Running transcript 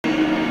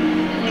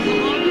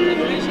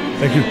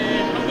Thank you.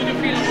 How do you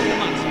feel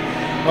about the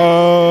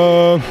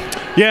match?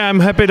 Yeah, I'm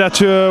happy that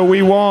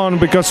we won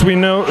because we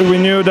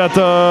knew that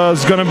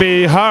it's gonna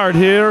be hard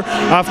here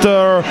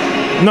after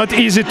not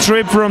easy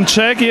trip from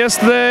Czech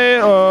yesterday.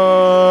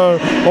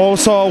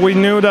 Also, we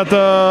knew that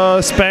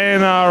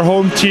Spain are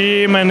home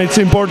team and it's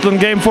an important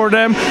game for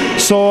them.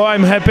 So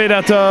I'm happy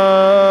that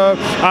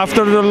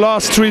after the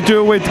last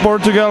 3-2 with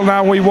Portugal,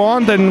 now we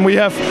won, and we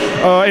have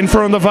in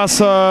front of us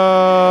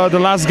the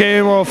last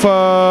game of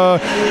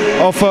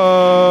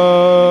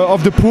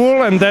the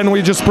pool, and then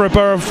we just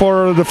prepare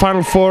for the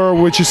final four,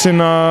 which is in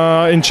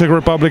Czech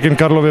Republic in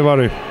Karlovy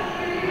Vary.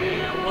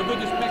 What do you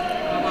expect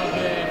about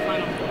the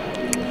final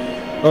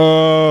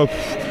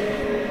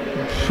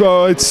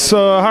four? It's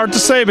hard to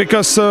say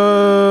because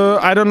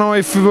I don't know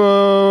if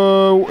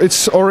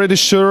it's already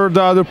sure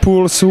the other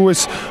pools who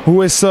is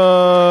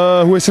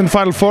in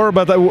final four,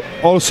 but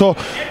also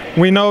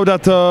we know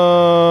that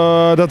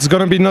that's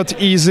gonna be not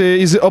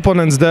easy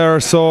opponents there,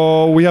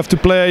 so we have to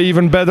play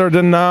even better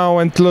than now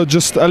and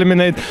just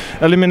eliminate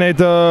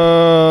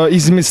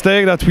easy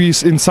mistake that we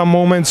in some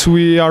moments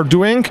we are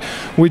doing.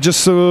 We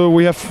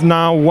have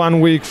now 1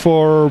 week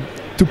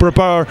to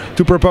prepare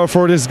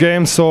for this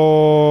game,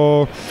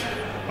 so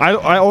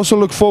I also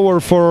look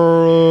forward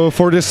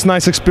for this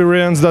nice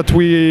experience that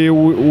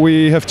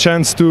we have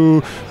chance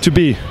to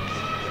be.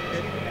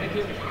 Thank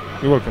you.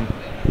 You're welcome.